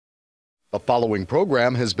The following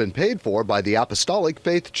program has been paid for by the Apostolic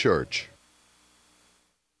Faith Church.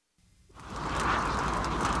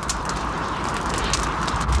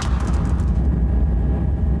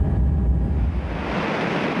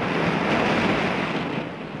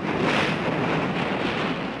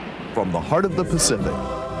 From the heart of the Pacific,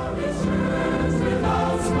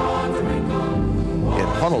 in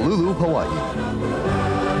Honolulu, Hawaii.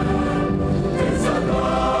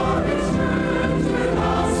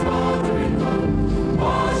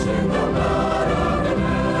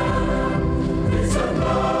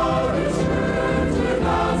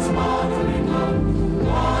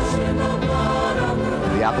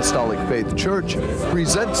 The Apostolic Faith Church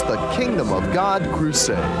presents the Kingdom of God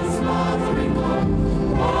Crusade.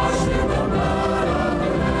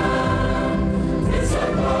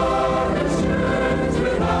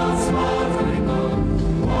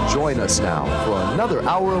 Join us now for another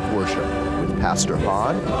hour of worship with Pastor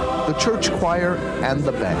Han, the church choir, and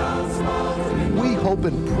the band. We hope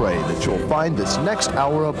and pray that you'll find this next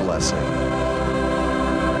hour a blessing.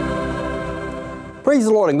 Praise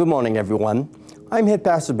the Lord and good morning, everyone. I'm Head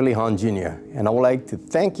Pastor Billy Han Jr., and I would like to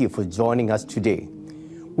thank you for joining us today.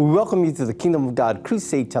 We welcome you to the Kingdom of God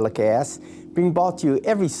Crusade telecast, being brought to you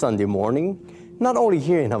every Sunday morning, not only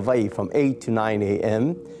here in Hawaii from 8 to 9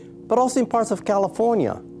 a.m., but also in parts of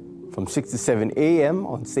California, from 6 to 7 a.m.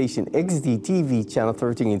 on station XD-TV Channel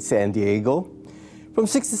 13 in San Diego, from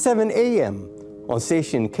 6 to 7 a.m. on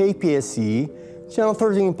station KPSC Channel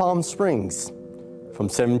 13 in Palm Springs, from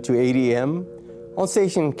 7 to 8 a.m. on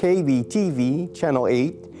station KB-TV Channel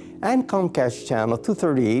 8 and Comcast Channel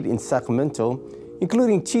 238 in Sacramento,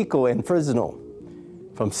 including Chico and Fresno,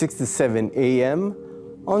 from 6 to 7 a.m.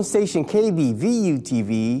 on station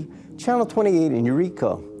KB-VU-TV Channel 28 in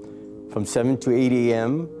Eureka, from 7 to 8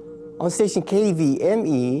 a.m. on station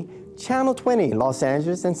KVME Channel 20 in Los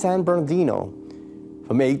Angeles and San Bernardino,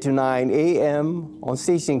 from 8 to 9 a.m. on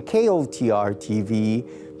station KOTR-TV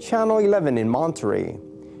Channel 11 in Monterey,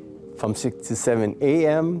 from 6 to 7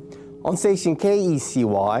 a.m. on station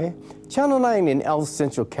KECY Channel 9 in El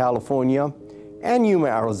Centro, California and Yuma,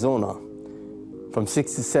 Arizona, from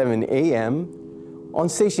 6 to 7 a.m. on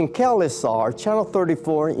station KLSR Channel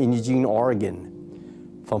 34 in Eugene,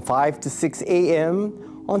 Oregon, from 5 to 6 a.m.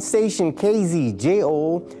 on station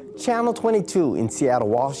KZJO Channel 22 in Seattle,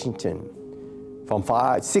 Washington, from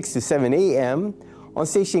 6 to 7 a.m. on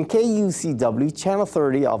station KUCW Channel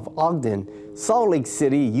 30 of Ogden, Salt Lake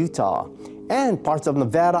City, Utah, and parts of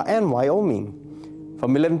Nevada and Wyoming,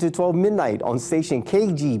 from 11 to 12 midnight on station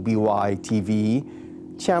KGBY-TV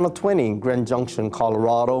Channel 20 in Grand Junction,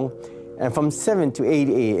 Colorado, and from 7 to 8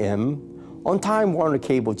 a.m. on Time Warner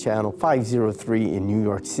Cable Channel 503 in New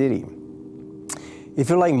York City. If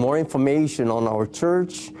you'd like more information on our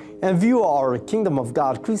church and view our Kingdom of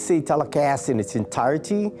God Crusade telecast in its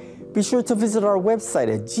entirety, be sure to visit our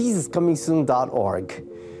website at JesusComingSoon.org.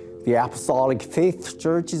 The Apostolic Faith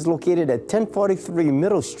Church is located at 1043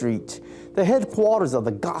 Middle Street, the headquarters of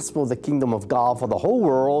the Gospel of the Kingdom of God for the whole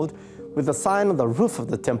world, with a sign on the roof of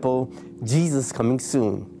the temple, Jesus Coming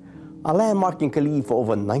Soon, a landmark in Kalihi for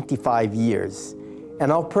over 95 years,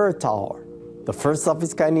 and our prayer tower, the first of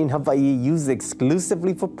its kind in Hawaii, used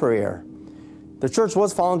exclusively for prayer. The church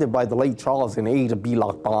was founded by the late Charles and Ada B.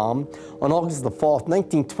 Lockbaum on August the 4th,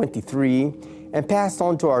 1923, and passed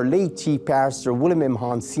on to our late Chief Pastor William M.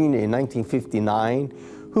 Hahn Sr. in 1959,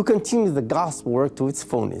 who continued the gospel work to its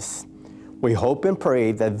fullness. We hope and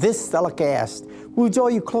pray that this telecast will draw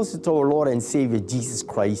you closer to our Lord and Savior Jesus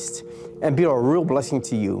Christ and be a real blessing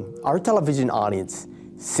to you, our television audience,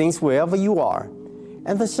 saints wherever you are,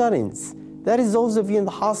 and the shut-ins, that is those of you in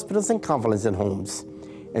the hospitals and convalescent homes.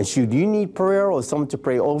 And should you need prayer or someone to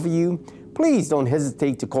pray over you, please don't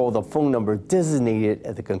hesitate to call the phone number designated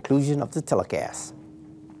at the conclusion of the telecast.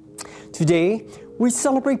 Today, we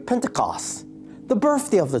celebrate Pentecost, the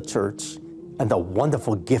birthday of the church, and the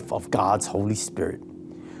wonderful gift of God's Holy Spirit.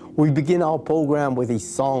 We begin our program with a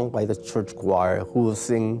song by the church choir who will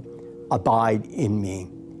sing, "Abide in Me."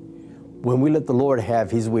 When we let the Lord have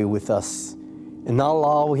His way with us and not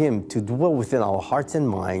allow Him to dwell within our hearts and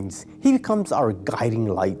minds, He becomes our guiding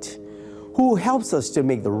light, who helps us to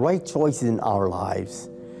make the right choices in our lives.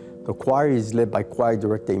 The choir is led by choir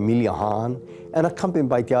director Emilia Hahn and accompanied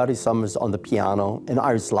by Tiari Summers on the piano and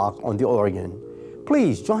Iris Locke on the organ.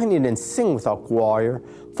 Please join in and sing with our choir,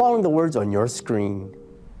 following the words on your screen.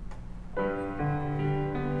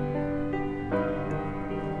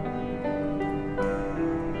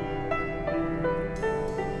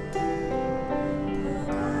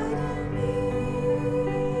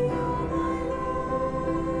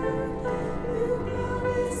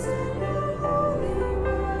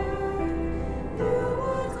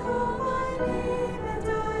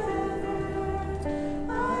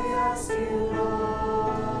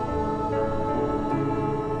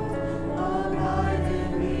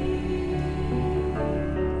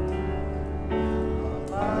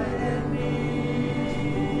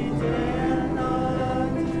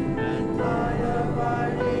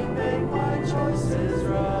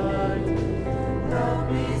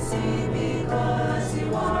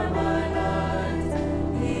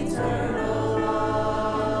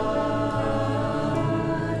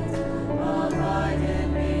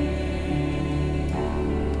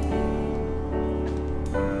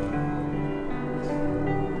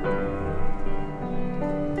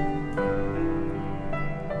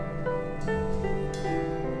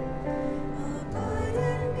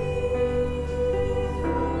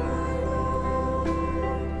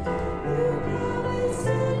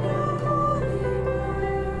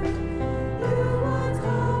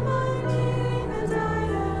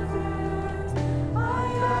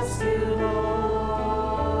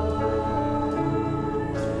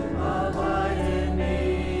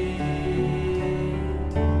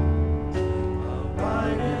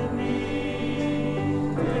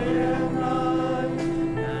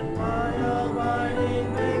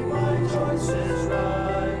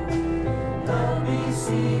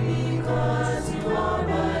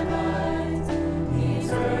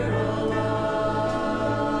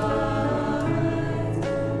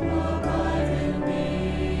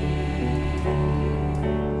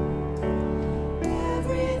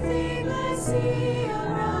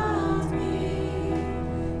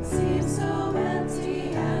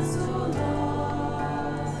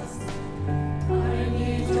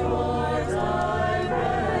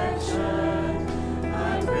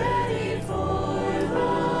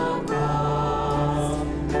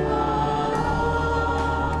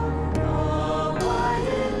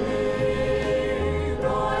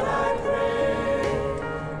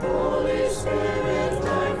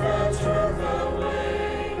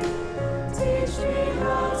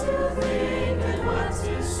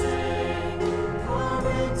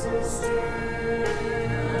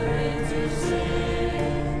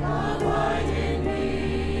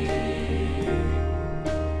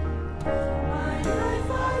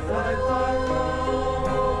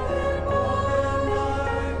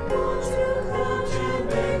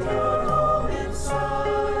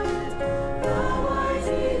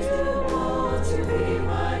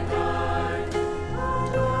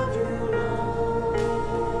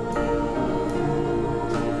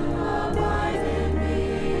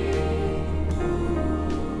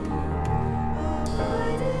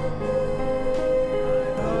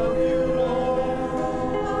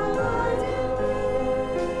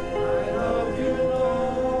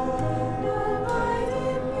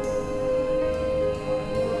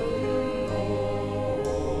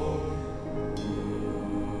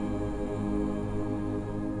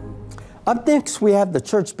 Up next, we have the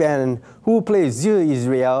church band who will play Zio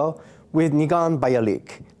Israel with Nigan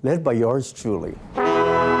Bayalik, led by yours truly.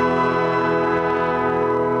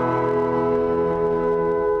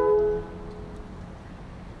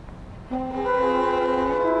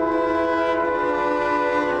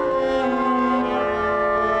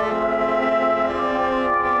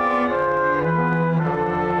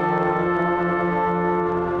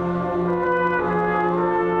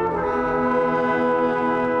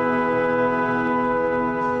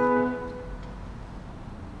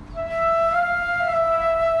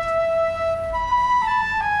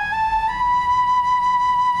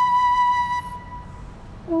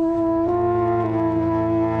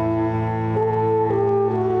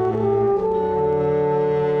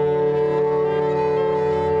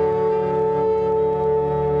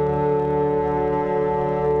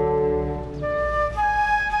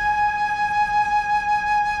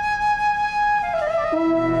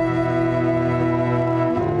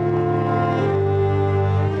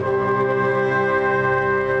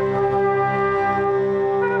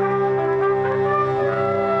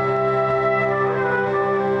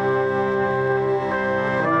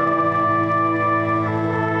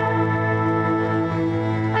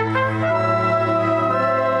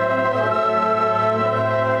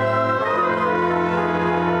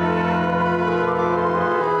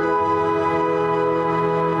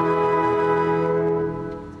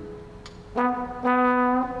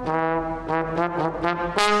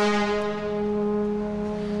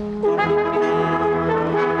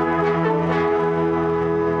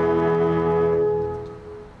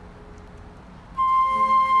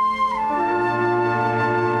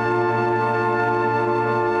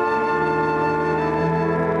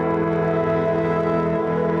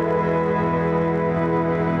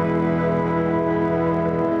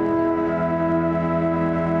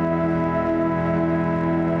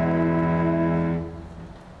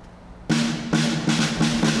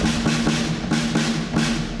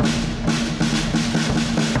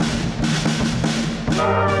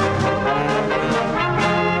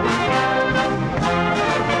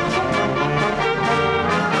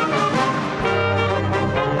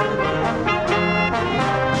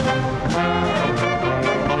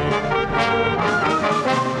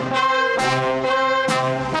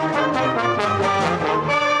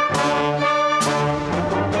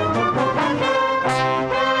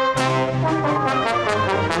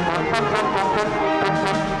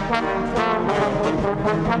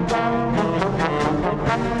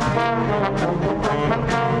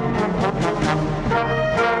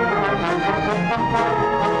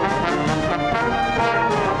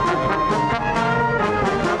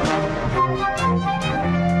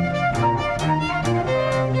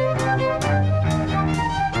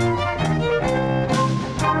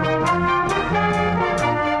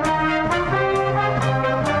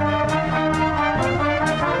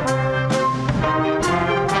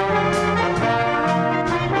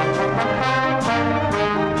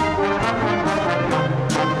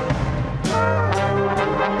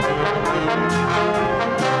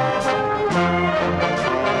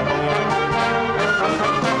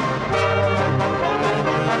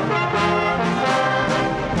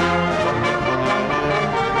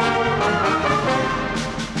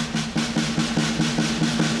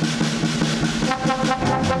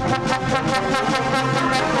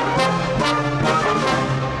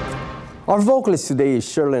 Our vocalist today is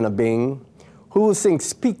Sherlyn Abing, who will sing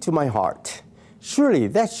Speak to My Heart. Surely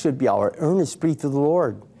that should be our earnest plea to the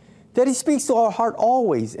Lord, that He speaks to our heart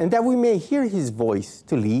always, and that we may hear His voice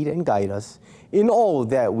to lead and guide us in all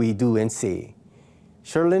that we do and say.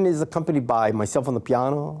 Sherlyn is accompanied by myself on the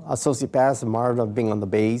piano, Associate Pastor Marvin Abing on the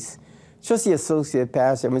bass, Trustee Associate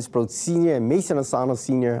Pastor Emmett Sproat Sr. and Mason Asano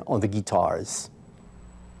Sr. on the guitars.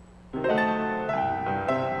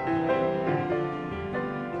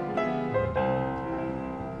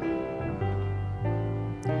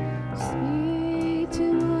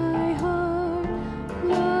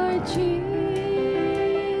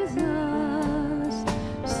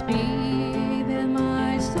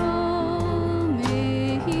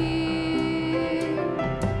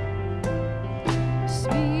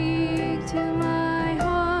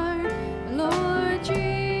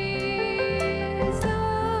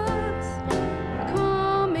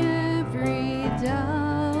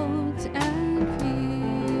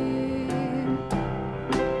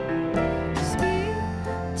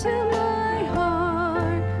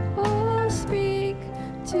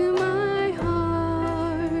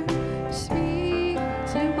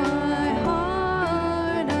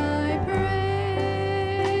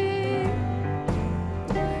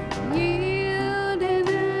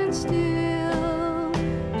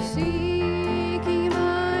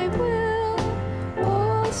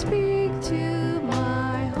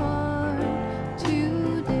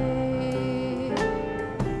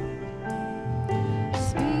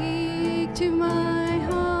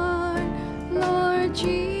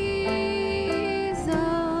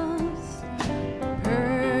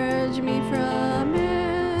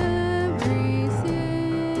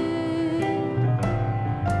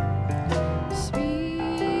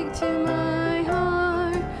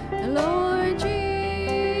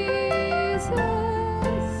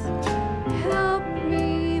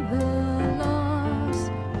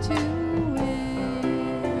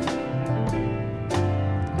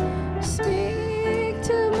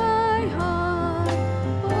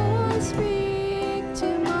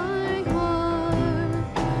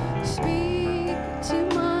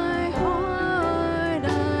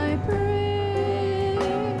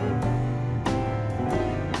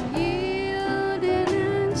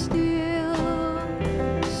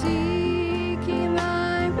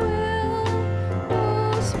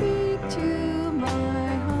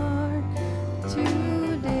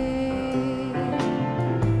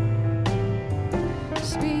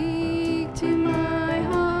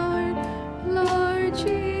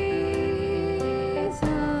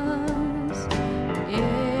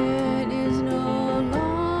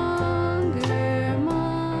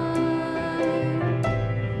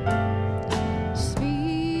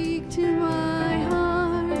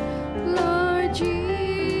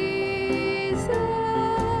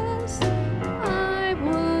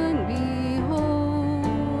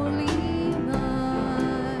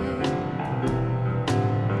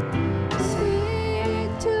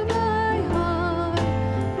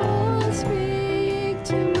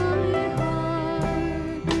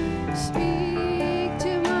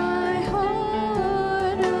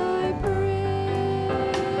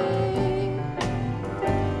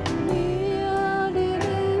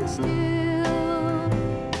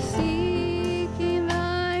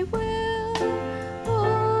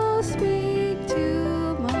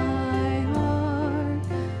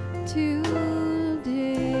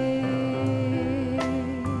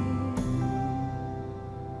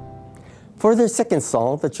 For their second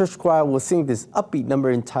song, the church choir will sing this upbeat number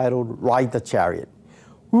entitled Ride the Chariot.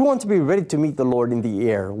 We want to be ready to meet the Lord in the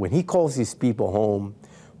air when He calls His people home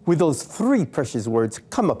with those three precious words,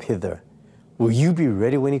 come up hither. Will you be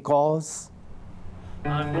ready when He calls?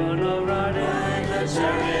 I'm gonna ride in the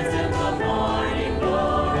chariot in the morning,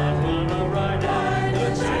 Lord. I'm gonna ride in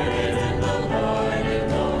the chariot in the morning,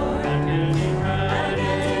 Lord. I'm getting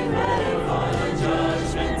ready for the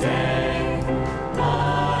judgment day.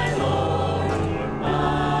 My Lord,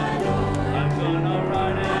 my Lord. I'm gonna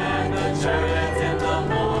ride in the chariot in the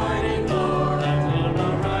morning, Lord. I'm gonna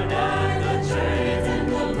ride in the chariot in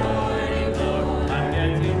the morning, Lord. I'm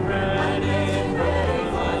getting ready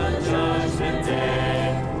for the judgment day.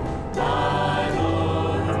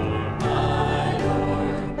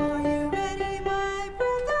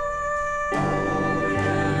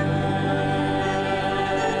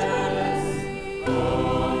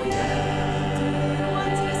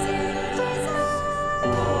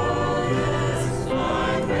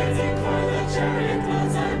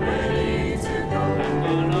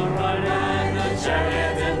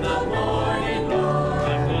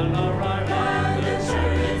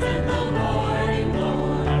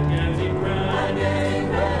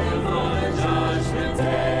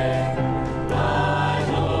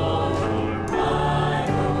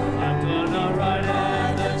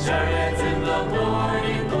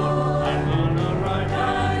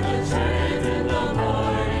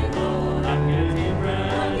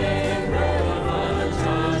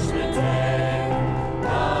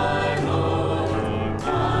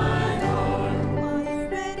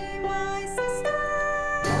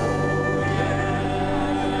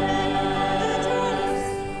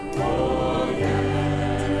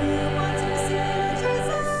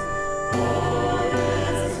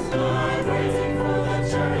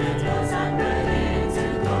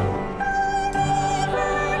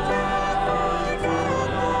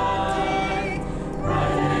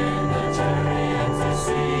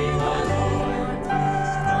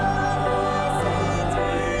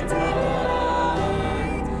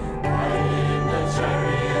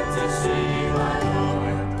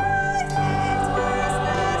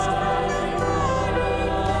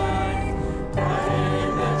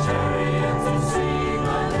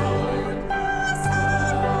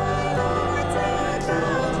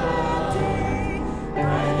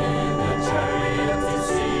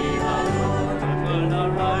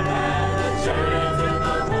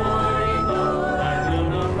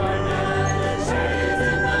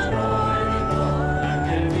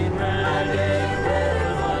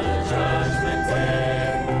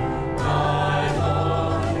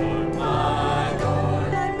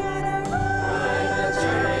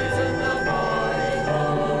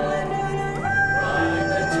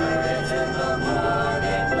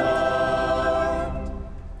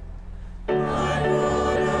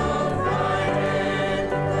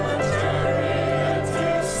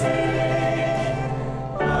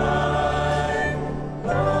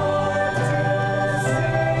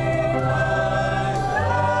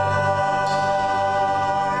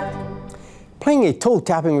 Playing a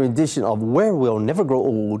toe-tapping rendition of Where We'll Never Grow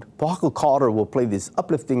Old, Pohaka Carter will play this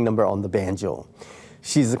uplifting number on the banjo.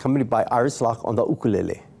 She's accompanied by Iris Locke on the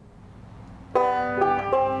ukulele.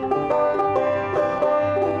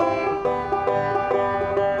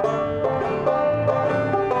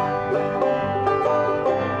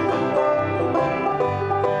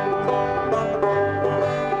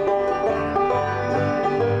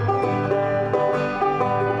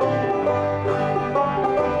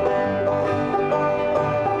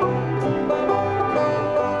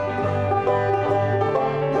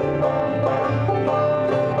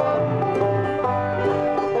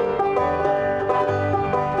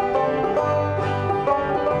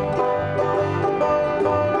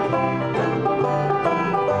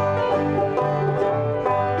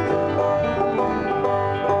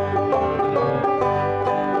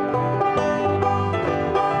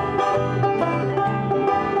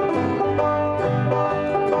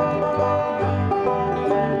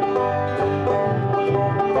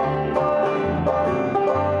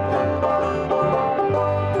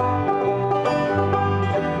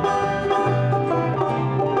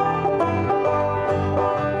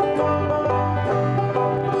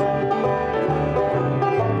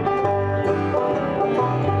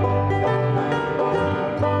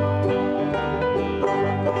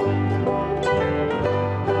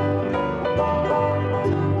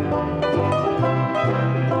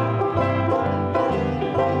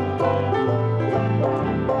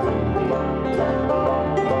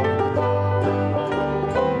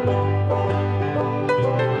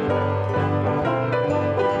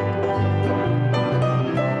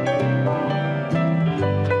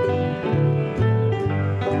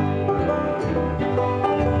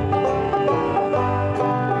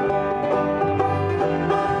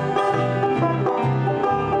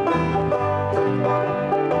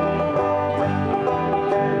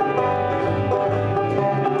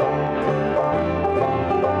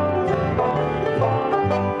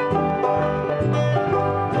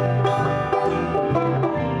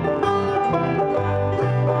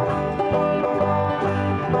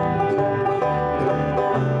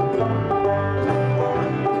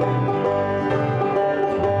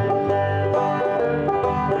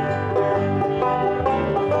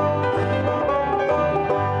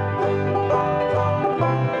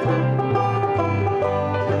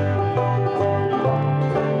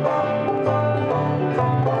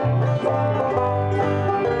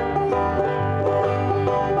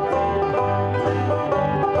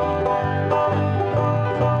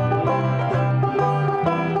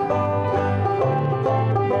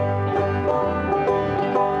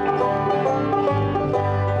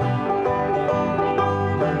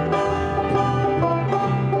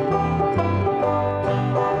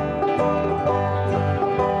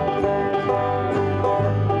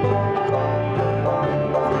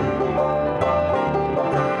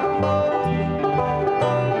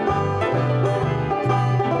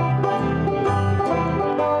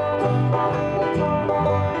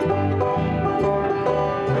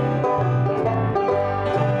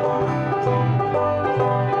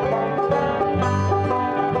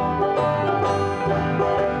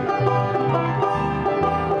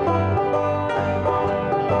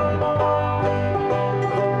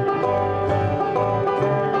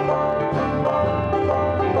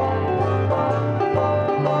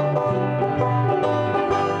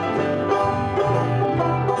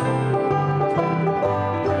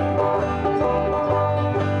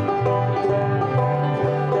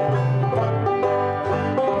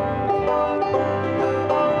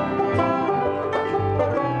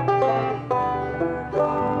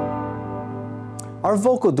 Our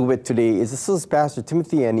vocal duet today is Associate Pastor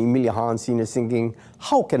Timothy and Emilia Hahn Sr. singing,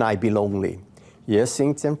 How Can I Be Lonely? Yes,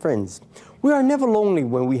 saints and friends, we are never lonely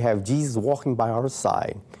when we have Jesus walking by our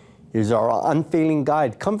side. He is our unfailing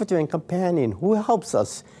guide, comforter, and companion who helps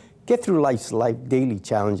us get through life's daily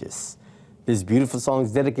challenges. This beautiful song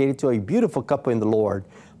is dedicated to a beautiful couple in the Lord,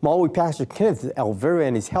 Maui Pastor Kenneth Alverio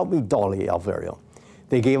and his helpmate Dolly Alverio.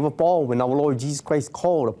 They gave up all when our Lord Jesus Christ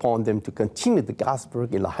called upon them to continue the gospel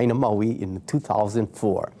work in Lahaina, Maui in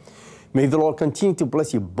 2004. May the Lord continue to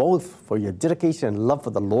bless you both for your dedication and love for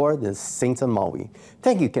the Lord and the saints on Maui.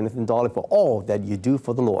 Thank you, Kenneth and Dolly, for all that you do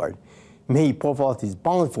for the Lord. May He pour forth His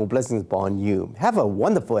bountiful blessings upon you. Have a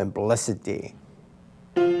wonderful and blessed day.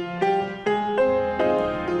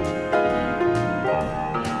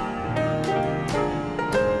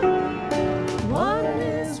 One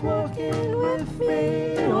is walking with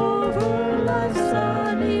me over life's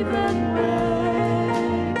uneven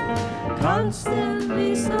way,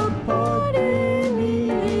 constantly supporting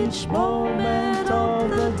me each moment of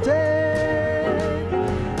the day.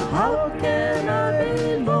 How can I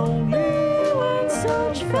be lonely when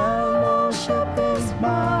such fellowship is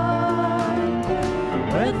mine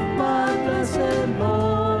with my blessed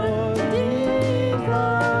Lord divine?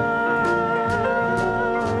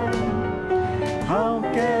 How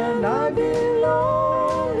can I be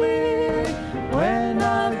lonely when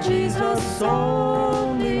I've Jesus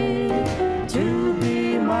only to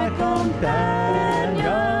be my companion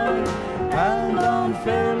and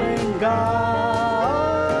unfailing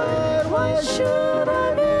guide? Why should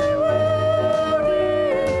I be weary?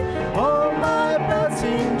 All my paths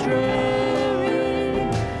seem dreary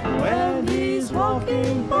when He's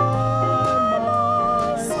walking by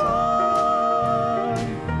my side.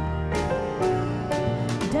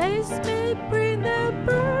 Days may bring their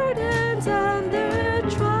burdens and their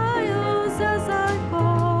trials as I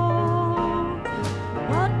go,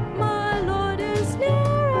 but my Lord is near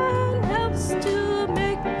and helps to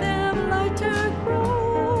make them lighter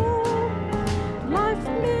grow. Life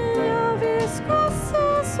may of His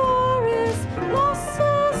crosses or His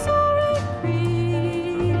losses or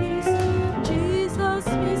increase, Jesus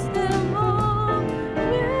meets them all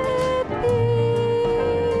with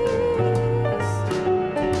peace.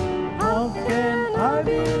 How can I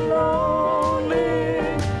be lonely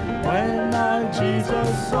when I've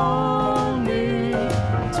Jesus only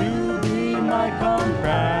to be my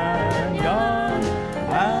companion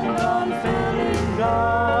and unfailing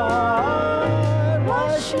guide? Why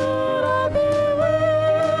should I be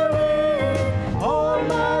weary? All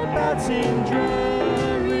my paths seem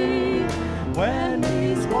dreary when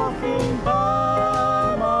He's walking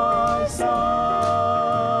by my side.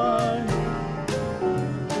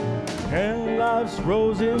 In life's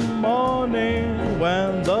rosy morning,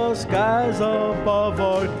 when the skies above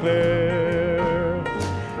are clear,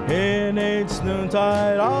 in its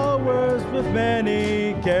noontide hours with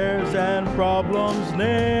many cares and problems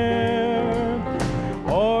near,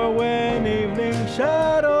 or when evening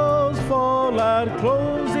shadows fall at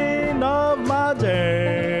closing of my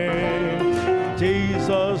day,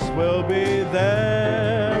 Jesus will be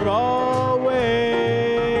there always.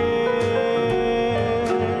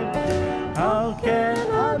 How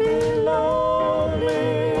can I be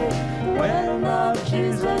lonely when I've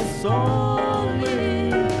Jesus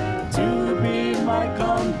only to be my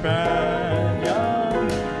companion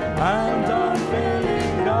and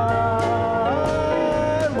unfailing guide?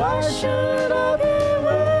 Why should I be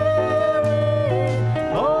weary?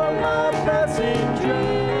 All my paths seem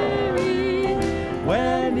dreary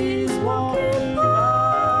when He's walking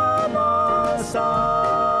by my side.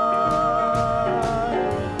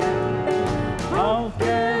 How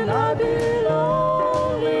can I be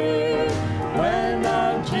lonely when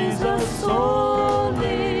I'm Jesus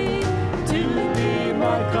only to be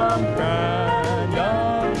my companion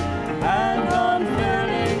and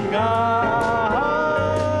unfailing guide?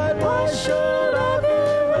 Why should I be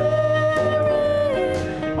weary?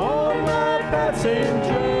 All my paths seem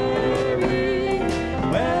dreary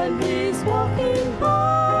when He's walking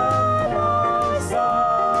by my side.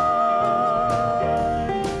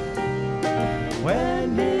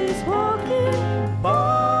 When He's walking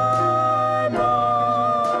by my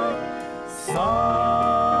side.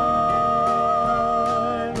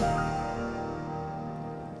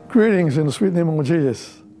 Greetings in the sweet name of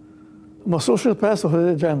Jesus. I'm Associate Pastor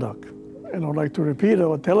Jose Jandak, and I'd like to repeat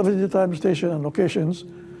our television time station and locations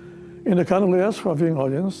in the Canal US for our viewing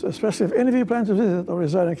audience, especially if any of you plan to visit or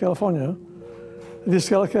reside in California. This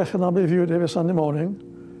telecast can now be viewed every Sunday morning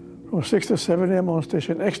from 6 to 7 a.m. on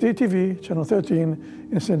station XDTV, channel 13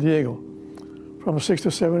 in San Diego. from 6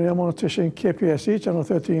 to 7 a.m. on station KPSC, Channel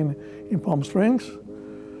 13 in Palm Springs.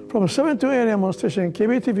 From 7 to 8 a.m. on station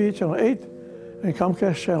KBTV, Channel 8, and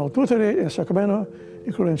Comcast Channel 238 in Sacramento,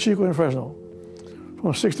 including Chico and Fresno.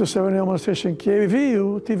 From 6 to 7 a.m. on station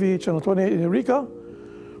KVU TV, Channel 28 in Eureka.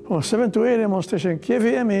 From 7 to 8 a.m. on station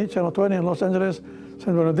KVME, Channel 20 in Los Angeles,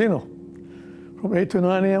 San Bernardino. From 8 to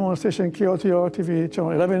 9 a.m. on station KOTR TV,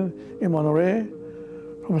 Channel 11 in Monterey.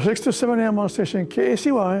 From 6 to 7 a.m. on station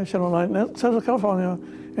KACY, Channel 9 in Central California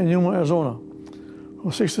and Yuma, Arizona.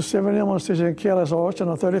 From 6 to 7 a.m. on station KLSR,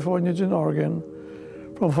 Channel 34 in Eugene, Oregon.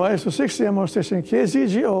 From 5 to 6 a.m. on station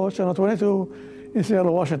KZGO, Channel 22 in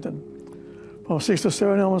Seattle, Washington. From 6 to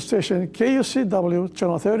 7 a.m. on station KUCW,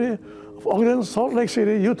 Channel 30 of Ogden, Salt Lake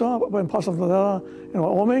City, Utah, and parts of Nevada and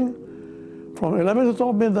Wyoming. From 11 to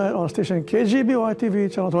 12 midnight on station KGBY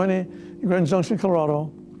TV, Channel 20 in Grand Junction,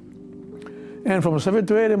 Colorado. And from 7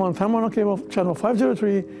 to 8 a.m. on Time Warner Cable, Channel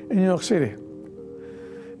 503 in New York City.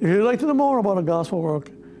 If you'd like to know more about our gospel work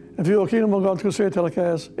and view our Kingdom of God Crusade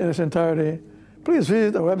telecast in its entirety, please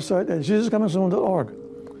visit our website at jesuscomingsoon.org.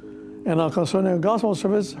 And now concerning our gospel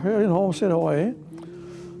service here in Homestead, Hawaii,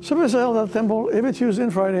 service is held at the temple every Tuesday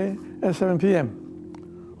and Friday at 7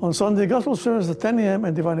 p.m. On Sunday, gospel service at 10 a.m.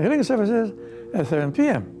 and divine healing services at 7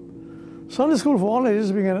 p.m. Sunday school for all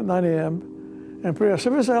ages begin at 9 a.m. and prayer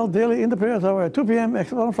service is held daily in the prayer tower at 2 p.m.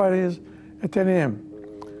 except on Fridays at 10 a.m.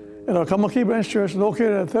 At our Kamaki Branch Church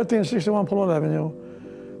located at 1361 Polo Avenue,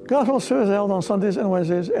 gospel service is held on Sundays and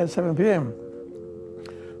Wednesdays at 7 p.m.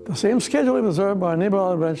 The same schedule is observed by our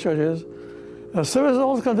neighboring branch churches. The service is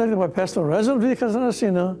also conducted by Pastor Reverend V.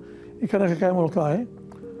 Kazanasina in Kanakakai, Molokai,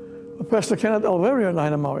 by Pastor Kenneth Alveria in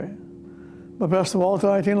Lahaina, Maui, by Pastor Walter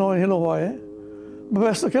Aitino in Hilo, Hawaii, by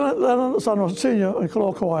Pastor Kenneth Lennon Sanos Sr. in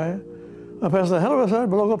Koloa, Kauai, by Pastor Henry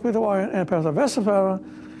Belogo Pitawai, and Pastor Vestapara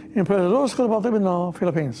in President School of Baltimore,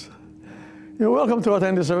 Philippines. You're welcome to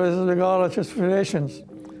attend the services regardless of affiliations.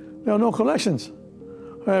 There are no collections.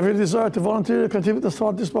 If you desire to volunteer to contribute to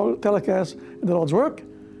support this telecast in the Lord's work,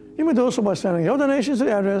 you may do so by sending your donations to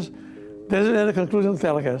the address designated at the conclusion of the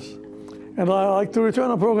telecast. And I'd like to return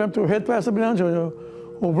the program to Head Pastor Billy Jr.,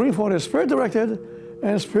 who will bring forth a Spirit-directed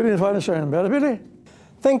and Spirit-inspired sermon. Brother Billy?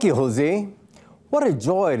 Thank you, Jose. What a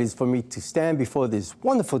joy it is for me to stand before this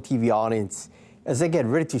wonderful TV audience as I get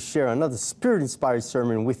ready to share another Spirit-inspired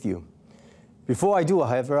sermon with you. Before I do,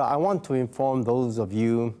 however, I want to inform those of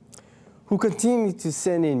you who continue to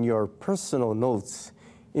send in your personal notes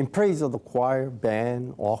in praise of the choir,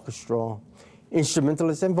 band, orchestra,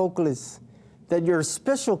 instrumentalists, and vocalists, that your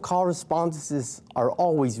special correspondences are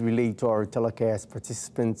always relayed to our telecast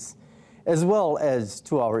participants, as well as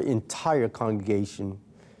to our entire congregation.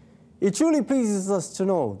 It truly pleases us to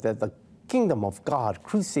know that the Kingdom of God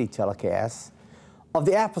Crusade telecast of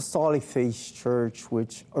the Apostolic Faith Church,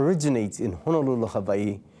 which originates in Honolulu,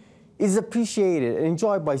 Hawaii, is appreciated and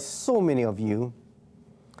enjoyed by so many of you.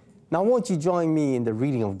 Now, won't you join me in the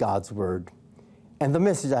reading of God's Word and the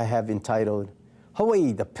message I have entitled,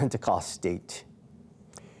 Hawaii, the Pentecost State.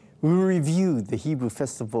 We review the Hebrew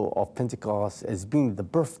festival of Pentecost as being the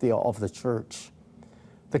birthday of the church,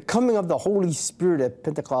 the coming of the Holy Spirit at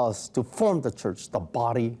Pentecost to form the church, the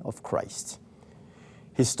body of Christ.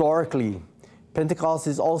 Historically, Pentecost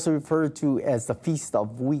is also referred to as the Feast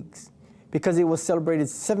of Weeks because it was celebrated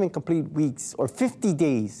 7 complete weeks or 50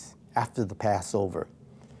 days after the Passover.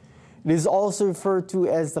 It is also referred to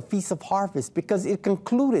as the Feast of Harvest because it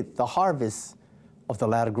concluded the harvest of the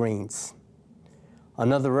latter grains.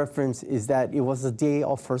 Another reference is that it was the day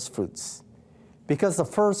of first fruits because the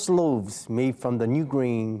first loaves made from the new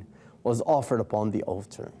grain was offered upon the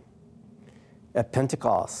altar. At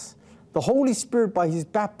Pentecost, the Holy Spirit, by his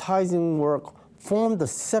baptizing work, formed the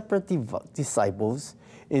separate disciples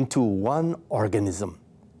into one organism,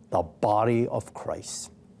 the body of Christ.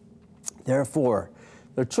 Therefore,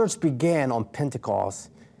 the church began on Pentecost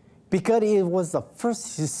because it was the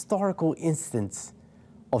first historical instance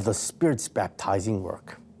of the Spirit's baptizing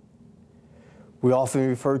work. We often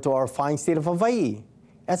refer to our fine state of Hawaii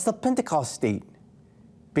as the Pentecost state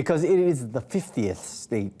because it is the 50th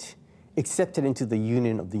state accepted into the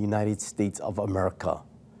Union of the United States of America,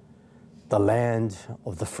 the land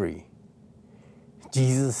of the free.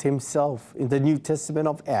 Jesus himself in the New Testament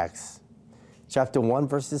of Acts, chapter 1,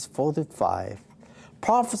 verses 4 to 5,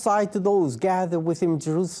 prophesied to those gathered with him in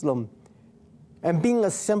Jerusalem, and being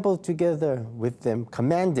assembled together with them,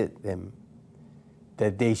 commanded them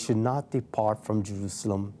that they should not depart from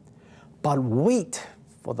Jerusalem, but wait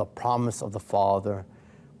for the promise of the Father,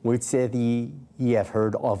 which said, ye have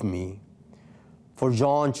heard of me. For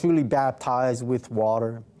John truly baptized with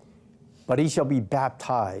water, but he shall be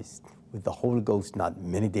baptized with the Holy Ghost not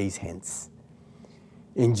many days hence.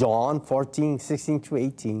 In John 14, 16 through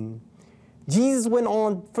 18, Jesus went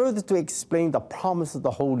on further to explain the promise of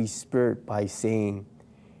the Holy Spirit by saying,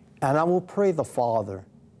 "And I will pray the Father,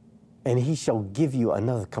 and he shall give you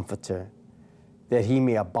another comforter, that he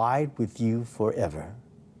may abide with you forever.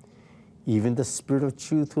 Even the Spirit of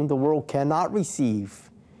truth, whom the world cannot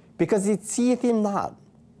receive, because it seeth him not,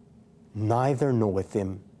 neither knoweth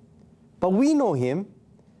him. But we know him,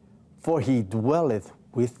 for he dwelleth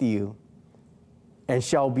with you, and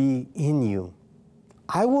shall be in you.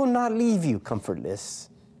 I will not leave you comfortless.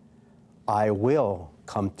 I will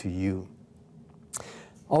come to you."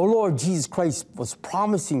 Our Lord Jesus Christ was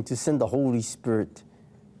promising to send the Holy Spirit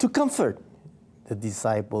to comfort the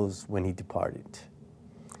disciples when he departed.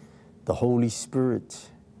 The Holy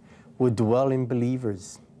Spirit would dwell in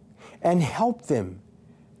believers and help them,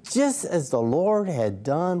 just as the Lord had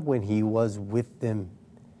done when he was with them.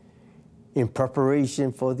 In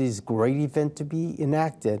preparation for this great event to be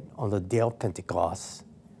enacted on the day of Pentecost,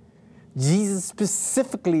 Jesus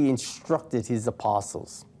specifically instructed his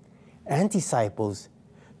apostles and disciples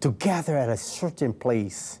to gather at a certain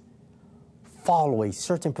place, follow a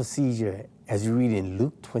certain procedure, as we read in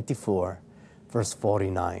Luke 24, verse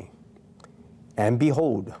 49. "And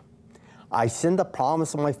behold, I send the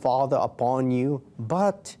promise of my Father upon you,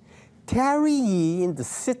 but tarry ye in the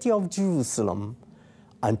city of Jerusalem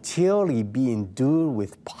until ye be endued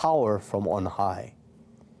with power from on high."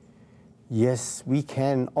 Yes, we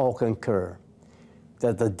can all concur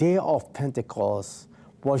that the day of Pentecost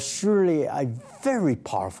was surely a very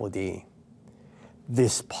powerful day.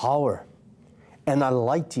 This power and a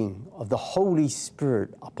lighting of the Holy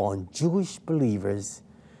Spirit upon Jewish believers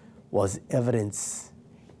was evidence,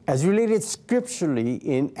 as related scripturally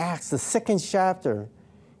in Acts, the 2nd chapter,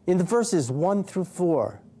 in the verses 1 through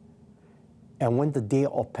 4. "And when the day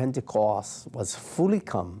of Pentecost was fully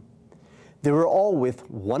come, they were all with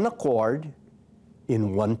one accord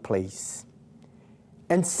in one place.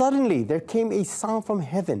 And suddenly there came a sound from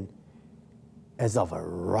heaven as of a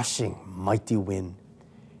rushing mighty wind,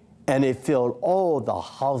 and it filled all the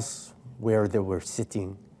house where they were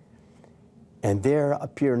sitting. And there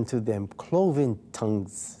appeared unto them cloven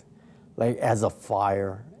tongues, like as of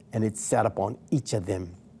fire, and it sat upon each of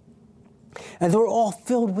them. And they were all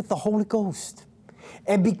filled with the Holy Ghost,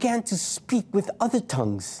 and began to speak with other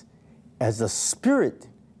tongues, as the Spirit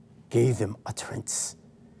gave them utterance."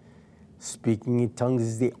 Speaking in tongues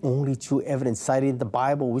is the only true evidence cited in the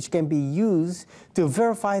Bible which can be used to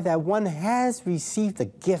verify that one has received the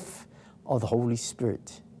gift of the Holy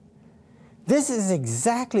Spirit. This is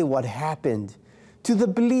exactly what happened to the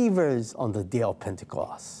believers on the day of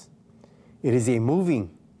Pentecost. It is a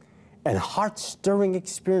moving and heart-stirring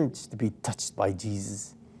experience to be touched by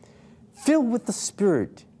Jesus, filled with the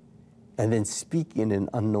Spirit, and then speak in an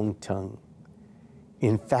unknown tongue.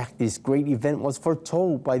 In fact, this great event was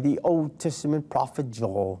foretold by the Old Testament prophet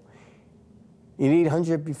Joel in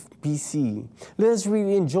 800 BC. Let us read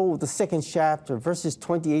in Joel, the 2nd chapter, verses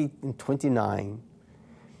 28 and 29.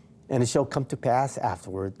 "And it shall come to pass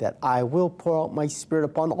afterward that I will pour out my Spirit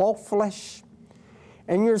upon all flesh,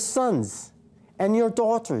 and your sons and your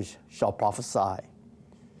daughters shall prophesy.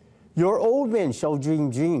 Your old men shall dream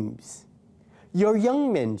dreams. Your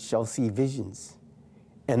young men shall see visions.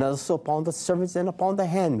 And also upon the servants and upon the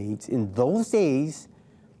handmaids in those days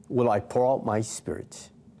will I pour out my Spirit."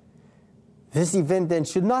 This event then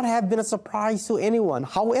should not have been a surprise to anyone.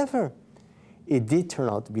 However, it did turn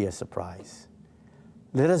out to be a surprise.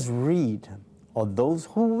 Let us read of those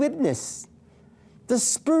who witnessed the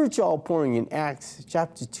spiritual outpouring in Acts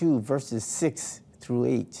chapter 2, verses 6 through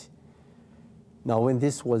 8. "Now when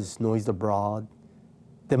this was noised abroad,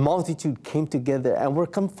 the multitude came together and were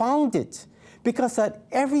confounded, because that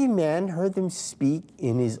every man heard them speak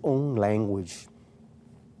in his own language.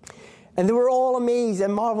 And they were all amazed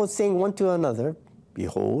and marveled, saying one to another,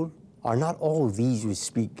 Behold, are not all these who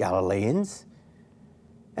speak Galileans?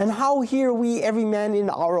 And how hear we every man in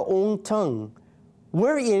our own tongue,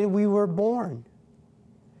 wherein we were born?"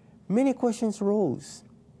 Many questions arose,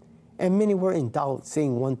 and many were in doubt,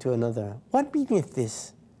 saying one to another, "What meaneth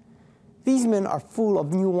this? These men are full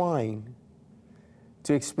of new wine."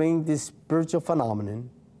 To explain this spiritual phenomenon,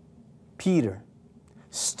 Peter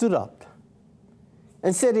stood up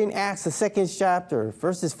and said in Acts, the 2nd chapter,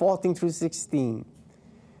 verses 14 through 16,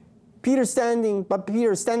 Peter standing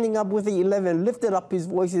up with the 11 lifted up his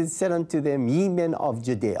voice and said unto them, "Ye men of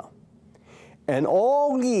Judea, and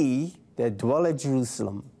all ye that dwell at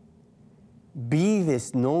Jerusalem, be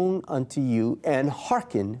this known unto you, and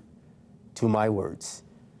hearken to my words.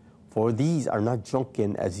 For these are not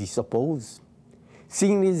drunken as ye suppose,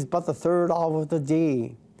 seeing it is but the 3rd hour of the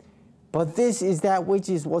day. But this is that which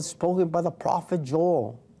was spoken by the prophet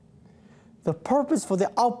Joel. The purpose for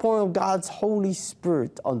the outpouring of God's Holy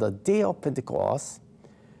Spirit on the day of Pentecost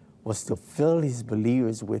was to fill his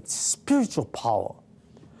believers with spiritual power,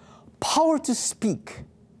 power to speak,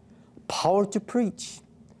 power to preach,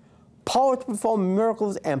 power to perform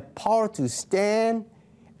miracles, and power to stand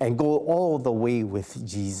and go all the way with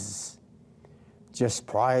Jesus. Just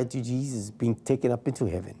prior to Jesus being taken up into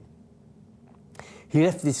heaven, he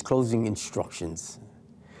left these closing instructions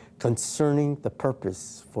concerning the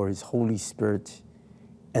purpose for his Holy Spirit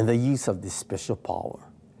and the use of this special power.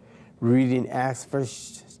 Read in Acts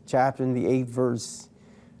 1st chapter in the 8th verse,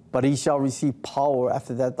 but he shall receive power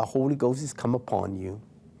after that the Holy Ghost is come upon you.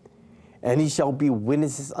 And he shall be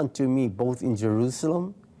witnesses unto me both in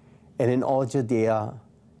Jerusalem and in all Judea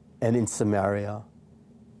and in Samaria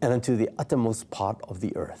and unto the uttermost part of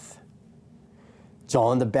the earth.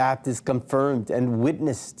 John the Baptist confirmed and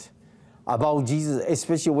witnessed about Jesus,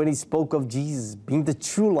 especially when he spoke of Jesus being the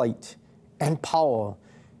true light and power.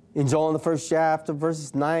 In John the 1st chapter,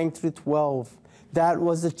 verses 9 through 12, that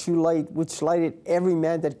was the true light which lighted every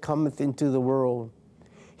man that cometh into the world.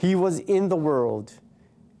 He was in the world,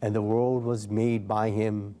 and the world was made by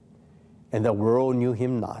him, and the world knew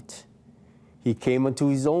him not. He came unto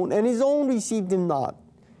his own, and his own received him not.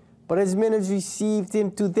 But as many as received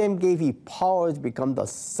him, to them gave he power to become the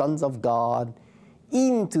sons of God,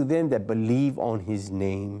 even to them that believe on his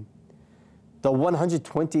name. The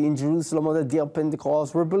 120 in Jerusalem on the day of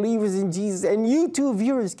Pentecost were believers in Jesus, and you too,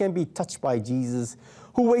 viewers, can be touched by Jesus,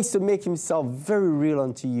 who waits to make himself very real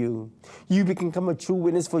unto you. You become a true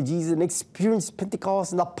witness for Jesus and experience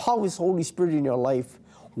Pentecost and the power of his Holy Spirit in your life.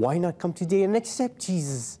 Why not come today and accept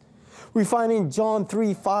Jesus? We find in John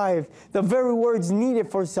 3:5 the very words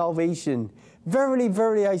needed for salvation. Verily,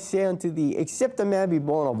 verily, I say unto thee, except a man be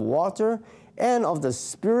born of water and of the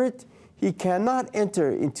Spirit, he cannot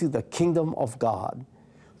enter into the kingdom of God.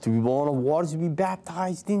 To be born of water is to be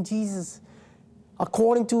baptized in Jesus,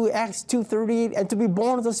 according to Acts 2:38, and to be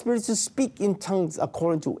born of the Spirit is to speak in tongues,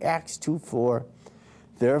 according to Acts 2:4.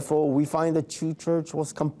 Therefore, we find the true church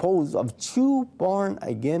was composed of true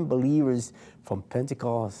born-again believers from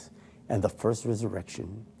Pentecost and the first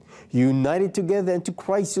resurrection. United together into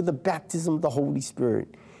Christ through the baptism of the Holy Spirit,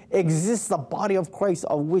 exists the body of Christ,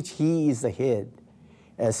 of which he is the head.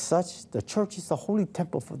 As such, the church is the holy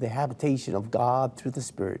temple for the habitation of God through the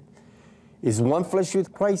Spirit, is one flesh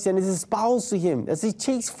with Christ, and is espoused to him as a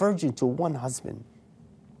chaste virgin to one husband.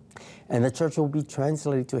 And the church will be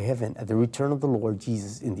translated to heaven at the return of the Lord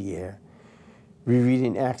Jesus in the air. We read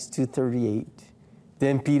in Acts 2:38,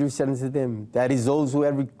 then Peter said unto them, that is those who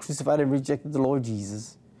had crucified and rejected the Lord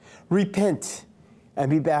Jesus, repent and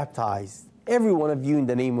be baptized, every one of you, in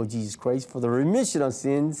the name of Jesus Christ, for the remission of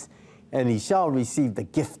sins, and he shall receive the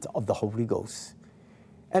gift of the Holy Ghost.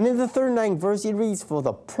 And in the 39th verse it reads, for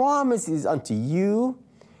the promise is unto you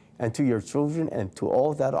and to your children and to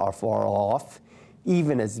all that are far off,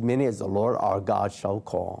 even as many as the Lord our God shall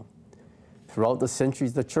call. Throughout the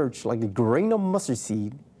centuries, the church, like a grain of mustard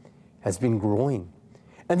seed, has been growing.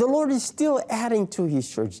 And the Lord is still adding to his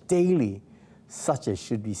church daily such as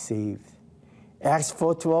should be saved. Acts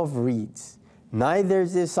 4:12 reads, neither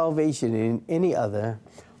is there salvation in any other,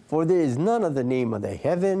 for there is none other name under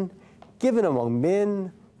heaven given among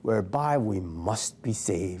men whereby we must be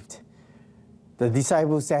saved. The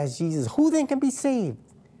disciples asked Jesus, who then can be saved?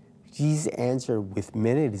 Jesus answered, with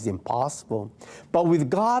men it is impossible, but with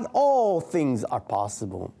God all things are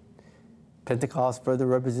possible. Pentecost further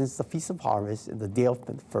represents the Feast of Harvest and the day of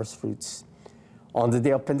first fruits. On the day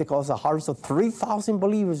of Pentecost, a harvest of 3,000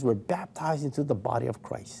 believers were baptized into the body of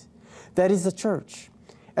Christ. That is the church.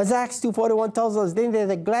 As Acts 2:41 tells us, then they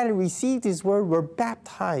that gladly received his word were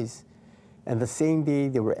baptized. And the same day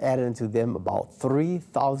there were added unto them about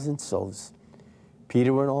 3,000 souls.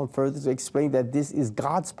 Peter went on further to explain that this is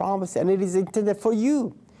God's promise and it is intended for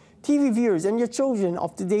you, TV viewers, and your children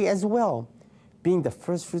of today as well, being the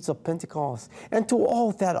first fruits of Pentecost, and to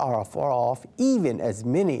all that are afar off, even as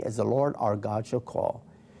many as the Lord our God shall call.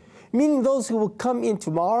 Meaning those who will come in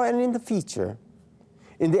tomorrow and in the future.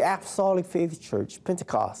 In the Apostolic Faith Church,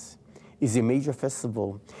 Pentecost is a major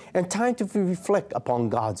festival and time to reflect upon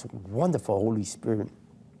God's wonderful Holy Spirit.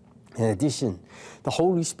 In addition, the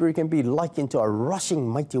Holy Spirit can be likened to a rushing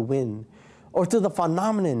mighty wind or to the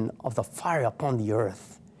phenomenon of the fire upon the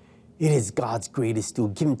earth. It is God's greatest tool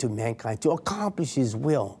given to mankind to accomplish his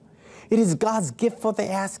will. It is God's gift for the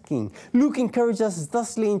asking. Luke encouraged us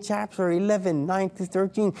thusly in chapter 11,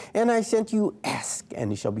 9-13, and I sent you, ask,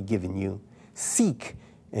 and it shall be given you. Seek,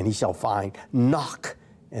 and he shall find. Knock,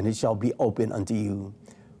 and it shall be opened unto you.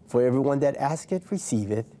 For everyone that asketh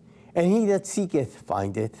receiveth, And he that seeketh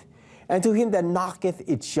findeth, and to him that knocketh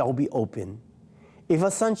it shall be open. If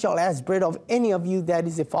a son shall ask bread of any of you that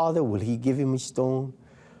is a father, will he give him a stone?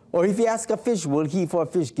 Or if he ask a fish, will he for a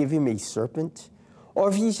fish give him a serpent? Or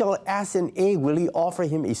if he shall ask an egg, will he offer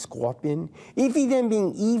him a scorpion? If ye then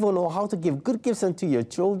being evil know how to give good gifts unto your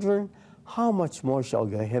children, how much more shall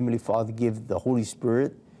your heavenly Father give the Holy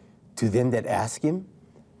Spirit to them that ask him?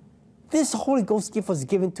 This Holy Ghost gift was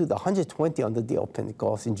given to the 120 on the day of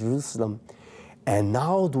Pentecost in Jerusalem, and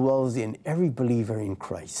now dwells in every believer in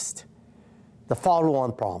Christ. The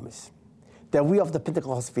follow-on promise that we of the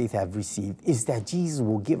Pentecost faith have received is that Jesus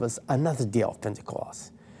will give us another day of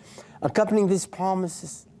Pentecost. Accompanying these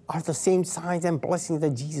promises are the same signs and blessings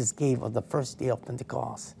that Jesus gave on the first day of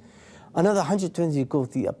Pentecost. Another 120 to go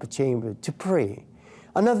to the upper chamber to pray.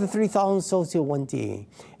 Another 3,000 souls here one day.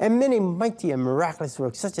 And many mighty and miraculous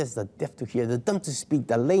works, such as the deaf to hear, the dumb to speak,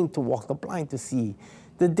 the lame to walk, the blind to see,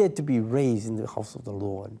 the dead to be raised in the house of the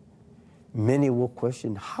Lord. Many will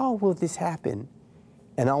question, how will this happen?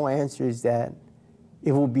 And our answer is that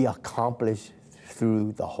it will be accomplished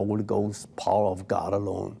through the Holy Ghost power of God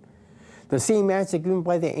alone. The same answer given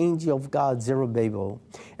by the angel of God, Zerubbabel,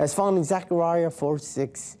 as found in Zechariah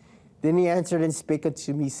 4:6. Then he answered and spake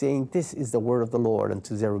unto me, saying, This is the word of the Lord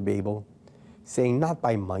unto Zerubbabel, saying, Not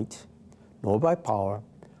by might, nor by power,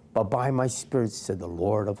 but by my Spirit, said the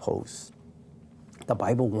Lord of hosts. The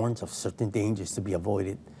Bible warns of certain dangers to be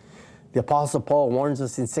avoided. The Apostle Paul warns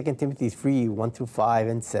us in 2 Timothy 3:1-5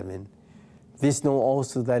 and 7. This know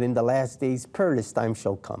also that in the last days perilous times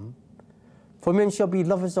shall come. For men shall be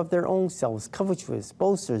lovers of their own selves, covetous,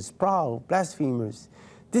 boasters, proud, blasphemers,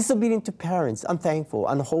 disobedient to parents, unthankful,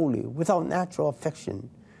 unholy, without natural affection,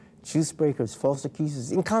 truce breakers, false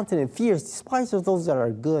accusers, incontinent, fierce, despisers of those that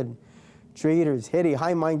are good, traitors, heady,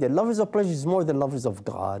 high-minded, lovers of pleasures more than lovers of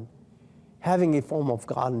God, having a form of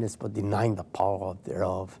godliness but denying the power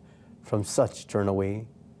thereof. From such turn away,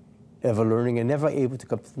 ever learning and never able to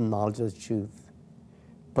come to the knowledge of the truth.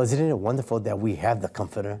 But isn't it wonderful that we have the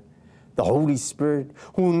Comforter, the Holy Spirit,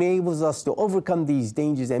 who enables us to overcome these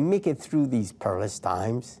dangers and make it through these perilous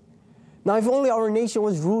times? Now, if only our nation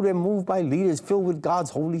was ruled and moved by leaders filled with God's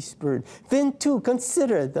Holy Spirit, then too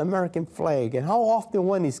consider the American flag and how often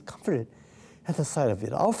one is comforted at the sight of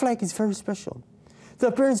it. Our flag is very special. The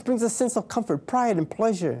appearance brings a sense of comfort, pride, and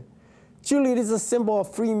pleasure. Truly, it is a symbol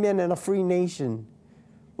of free men and a free nation.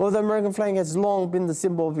 While the American flag has long been the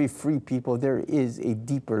symbol of a free people, there is a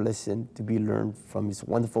deeper lesson to be learned from its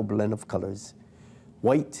wonderful blend of colors.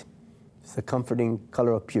 White is the comforting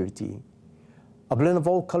color of purity. A blend of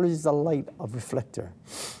all colors is the light of reflector.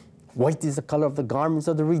 White is the color of the garments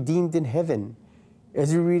of the redeemed in heaven.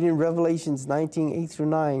 As we read in Revelations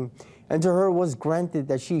 19:8-9, and to her was granted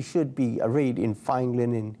that she should be arrayed in fine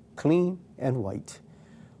linen, clean and white.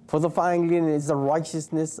 For the fine linen is the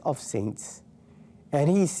righteousness of saints. And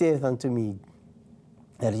he saith unto me,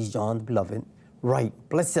 that is John the beloved, Right,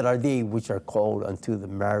 blessed are they which are called unto the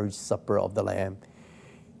marriage supper of the Lamb.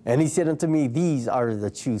 And he said unto me, These are the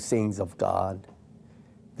true sayings of God.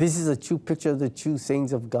 This is a true picture of the true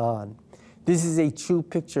sayings of God. This is a true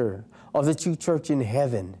picture of the true church in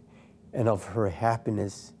heaven and of her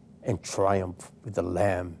happiness and triumph with the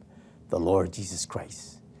Lamb, the Lord Jesus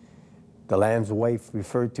Christ. The Lamb's wife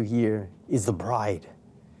referred to here is the bride.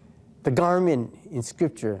 The garment in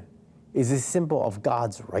Scripture is a symbol of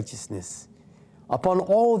God's righteousness upon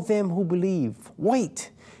all them who believe.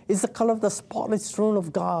 White is the color of the spotless throne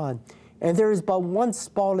of God, and there is but one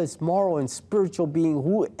spotless moral and spiritual being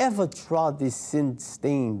who ever trod this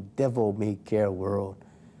sin-stained, devil-may-care world.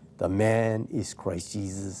 The man is Christ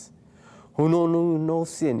Jesus, who knew no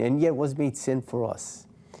sin and yet was made sin for us.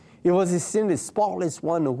 It was his sinless, spotless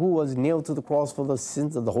one who was nailed to the cross for the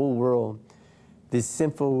sins of the whole world. This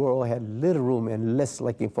sinful world had little room and less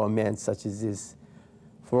liking for a man such as this.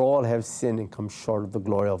 For all have sinned and come short of the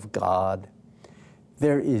glory of God.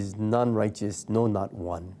 There is none righteous, no, not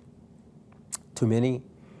one. To many,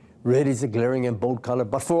 red is a glaring and bold color,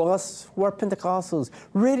 but for us who are Pentecostals,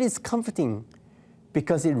 red is comforting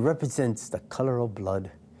because it represents the color of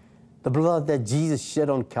blood. The blood that Jesus shed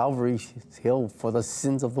on Calvary's hill for the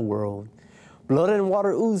sins of the world. Blood and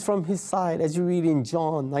water oozed from his side, as you read in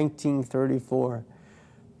John 19:34.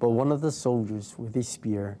 But one of the soldiers with a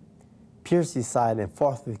spear pierced his side, and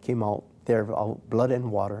forthwith came out blood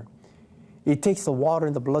and water. It takes the water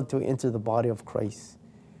and the blood to enter the body of Christ.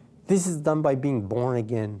 This is done by being born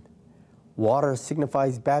again. Water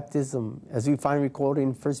signifies baptism, as we find recorded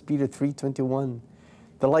in 1 Peter 3:21.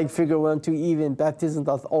 The like figure whereunto even baptism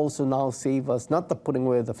doth also now save us, not the putting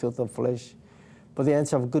away of the filth of flesh, but the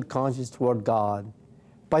answer of good conscience toward God,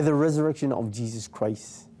 by the resurrection of Jesus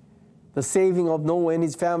Christ. The saving of Noah and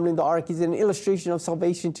his family in the ark is an illustration of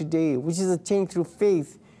salvation today, which is attained through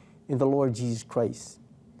faith in the Lord Jesus Christ.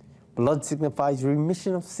 Blood signifies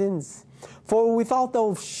remission of sins. For without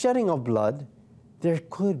the shedding of blood, there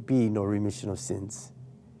could be no remission of sins.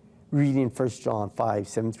 Reading 1 John 5,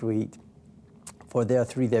 7 through 8. For there are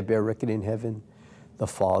three that bear record in heaven, the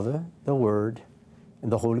Father, the Word,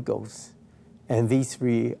 and the Holy Ghost. And these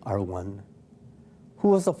three are one. Who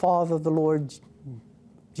was the Father of the Lord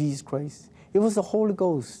Jesus Christ? It was the Holy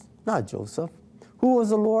Ghost, not Joseph. Who was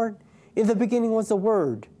the Lord? In the beginning was the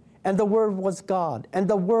Word, and the Word was God, and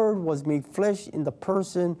the Word was made flesh in the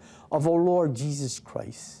person of our Lord Jesus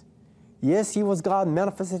Christ. Yes, he was God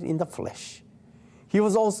manifested in the flesh. He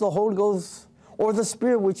was also the Holy Ghost, or the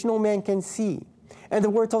Spirit which no man can see. And the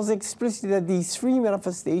Word tells explicitly that these three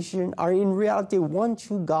manifestations are in reality one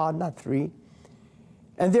true God, not three.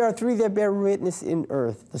 And there are three that bear witness in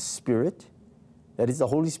earth: the Spirit, that is the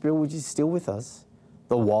Holy Spirit which is still with us;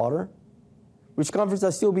 the water, which converts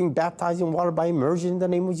are still being baptized in water by immersion in the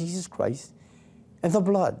name of Jesus Christ; and the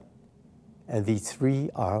blood. And these three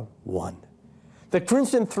are one. The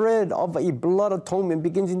crimson thread of a blood atonement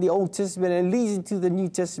begins in the Old Testament and leads into the New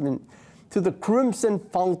Testament, to the crimson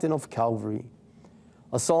fountain of Calvary.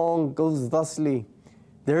 A song goes thusly: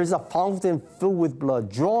 there is a fountain filled with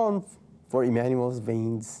blood, drawn for Emmanuel's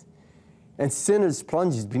veins, and sinners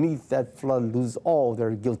plunged beneath that flood lose all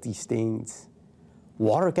their guilty stains.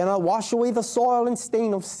 Water cannot wash away the soil and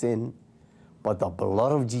stain of sin, but the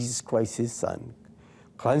blood of Jesus Christ, his Son,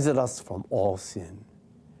 cleanses us from all sin.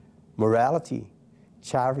 Morality,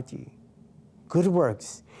 charity, good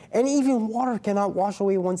works, and even water cannot wash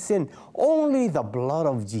away one's sin. Only the blood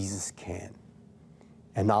of Jesus can.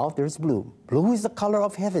 And now there's blue. Blue is the color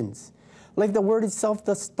of heavens. Like the word itself,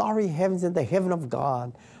 the starry heavens and the heaven of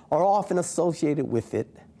God are often associated with it.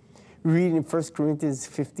 Read in 1 Corinthians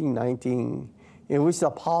 15:19, in which the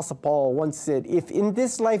Apostle Paul once said, if in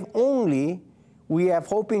this life only we have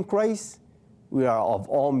hope in Christ, we are of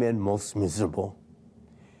all men most miserable.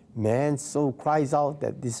 Man so cries out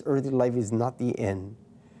that this earthly life is not the end,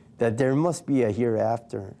 that there must be a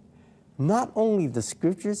hereafter. Not only the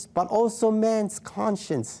scriptures, but also man's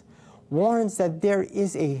conscience warns that there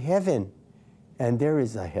is a heaven and there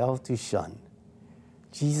is a hell to shun.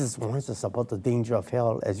 Jesus warns us about the danger of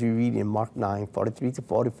hell as we read in Mark 9, 43 to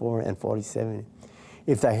 44 and 47.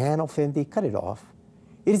 If thy hand offend thee, cut it off.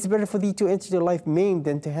 It is better for thee to enter the life maimed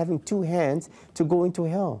than to having two hands to go into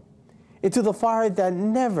hell, into the fire that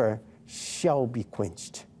never shall be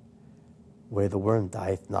quenched, where the worm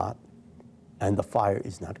dieth not, and the fire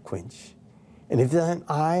is not quenched. And if thine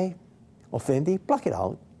eye offend thee, pluck it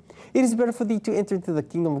out. It is better for thee to enter into the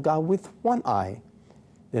kingdom of God with one eye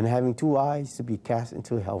than having two eyes to be cast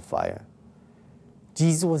into hellfire.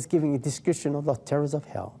 Jesus was giving a description of the terrors of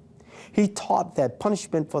hell. He taught that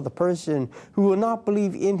punishment for the person who will not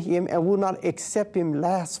believe in him and will not accept him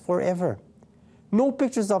lasts forever. No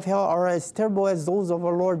pictures of hell are as terrible as those of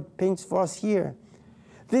our Lord paints for us here.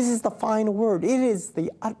 This is the final word. It is the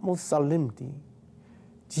utmost solemnity.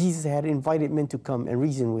 Jesus had invited men to come and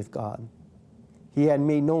reason with God. He had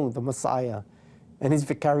made known the Messiah and his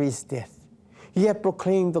vicarious death. He had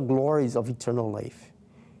proclaimed the glories of eternal life.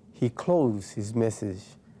 He closed his message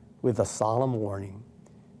with a solemn warning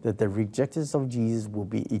that the rejectors of Jesus will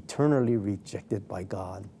be eternally rejected by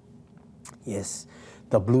God. Yes,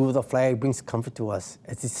 the blue of the flag brings comfort to us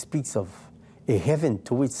as it speaks of a heaven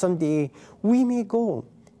to which someday we may go.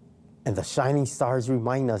 And the shining stars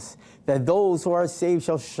remind us that those who are saved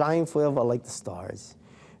shall shine forever like the stars.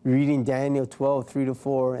 Reading Daniel 12, 3 to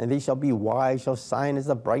 4, and they shall be wise, shall shine as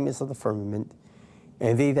the brightness of the firmament,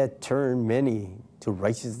 and they that turn many to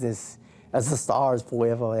righteousness as the stars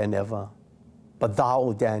forever and ever. But thou,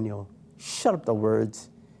 O Daniel, shut up the words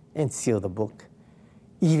and seal the book,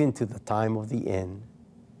 even to the time of the end.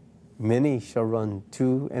 Many shall run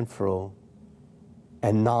to and fro,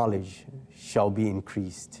 and knowledge shall be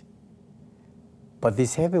increased. But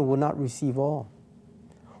this heaven will not receive all.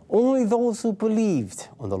 Only those who believed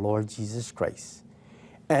on the Lord Jesus Christ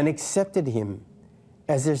and accepted him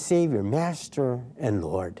as their Savior, Master, and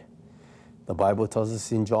Lord. The Bible tells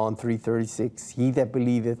us in John 3:36, he that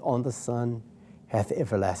believeth on the Son hath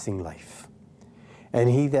everlasting life. And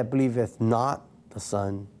he that believeth not the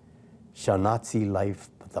Son shall not see life,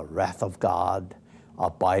 but the wrath of God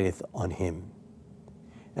abideth on him.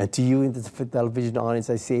 And to you in the television audience,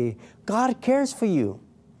 I say, God cares for you.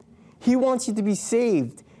 He wants you to be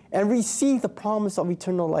saved and receive the promise of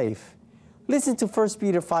eternal life. Listen to 1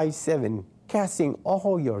 Peter 5:7, casting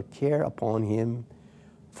all your care upon him,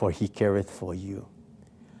 for he careth for you.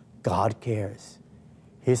 God cares.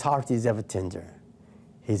 His heart is ever tender.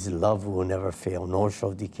 His love will never fail, nor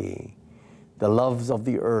shall decay. The loves of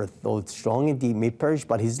the earth, though strong and deep, may perish,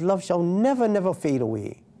 but his love shall never, never fade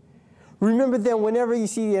away. Remember then, whenever you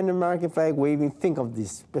see the American flag waving, think of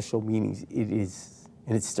these special meanings it is,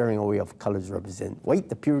 and its stirring away of colors represent. White,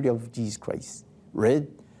 the purity of Jesus Christ. Red,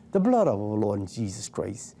 the blood of our Lord Jesus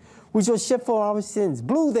Christ, which was shed for our sins.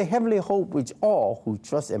 Blue, the heavenly hope which all who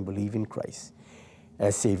trust and believe in Christ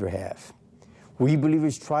as Savior have. We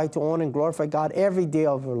believers try to honor and glorify God every day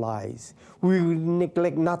of our lives. We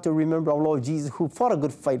neglect not to remember our Lord Jesus, who fought a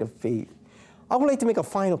good fight of faith. I would like to make a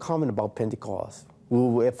final comment about Pentecost. We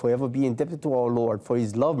will forever be indebted to our Lord for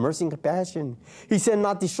his love, mercy, and compassion. He sent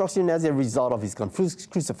not destruction as a result of his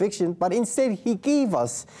crucifixion, but instead he gave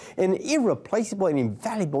us an irreplaceable and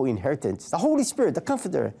invaluable inheritance, the Holy Spirit, the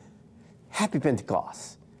Comforter. Happy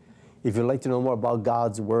Pentecost. If you'd like to know more about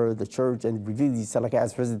God's Word, the church, and review the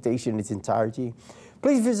telecast presentation in its entirety,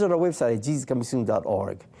 please visit our website at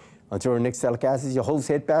jesuscomingsoon.org. Until our next telecast, is your host,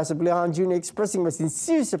 Head Pastor Billy Hahn Jr., expressing my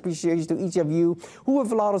sincerest appreciation to each of you who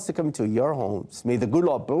have allowed us to come into your homes. May the good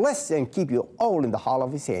Lord bless and keep you all in the hollow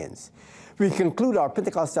of his hands. We conclude our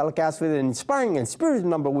Pentecost telecast with an inspiring and spirited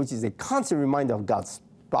number, which is a constant reminder of God's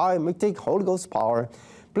power, may take Holy Ghost power,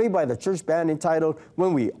 played by the church band entitled,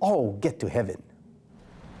 When We All Get to Heaven.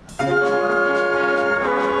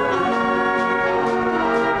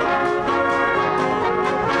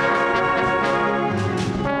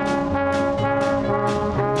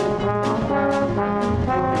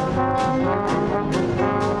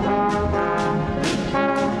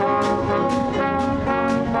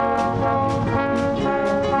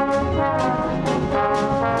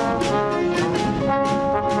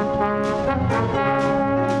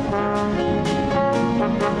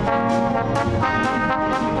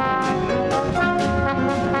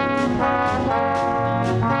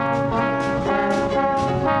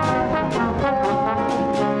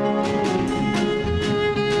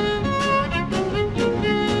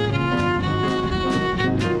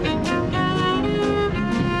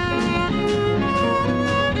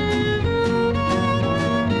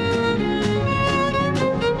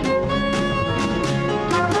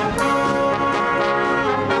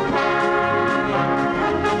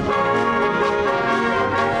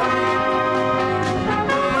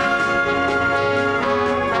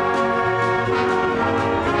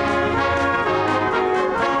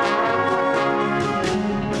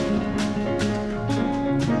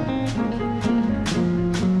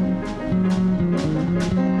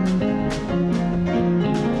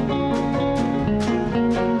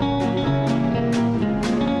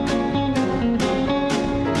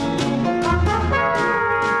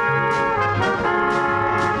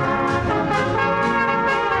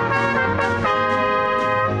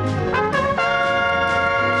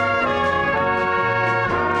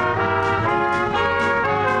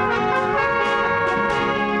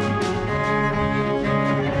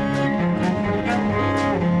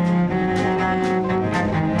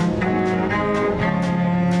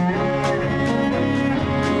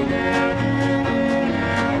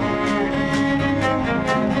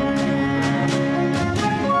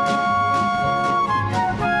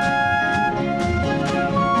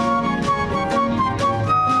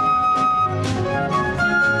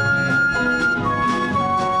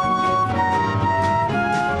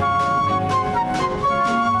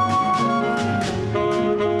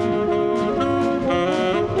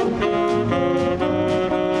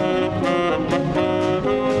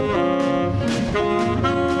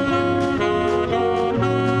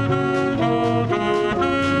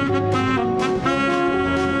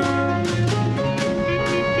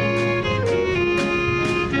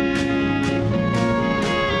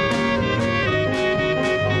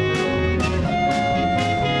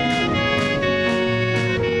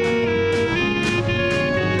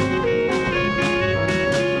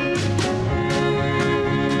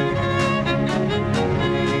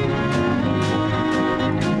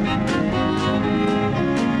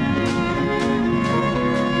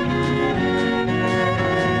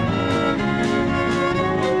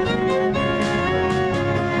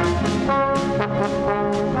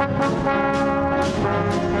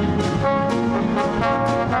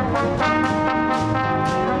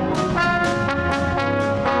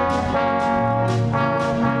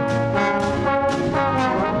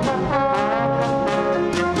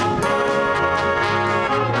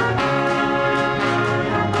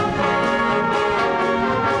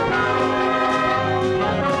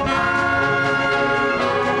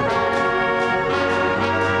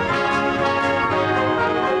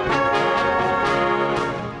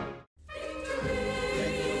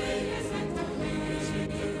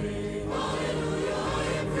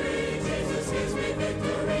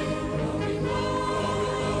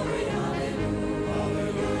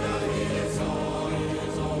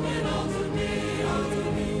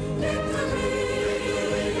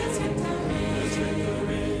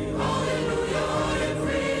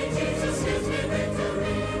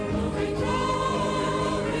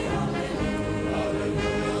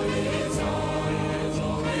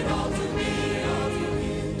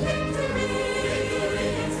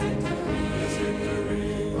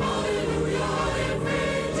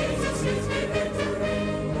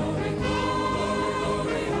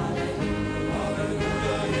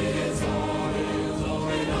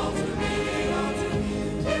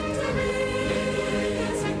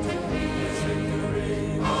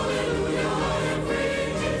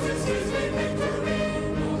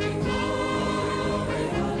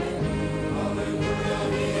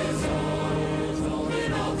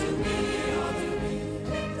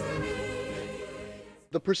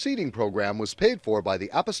 The preceding program was paid for by the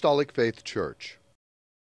Apostolic Faith Church.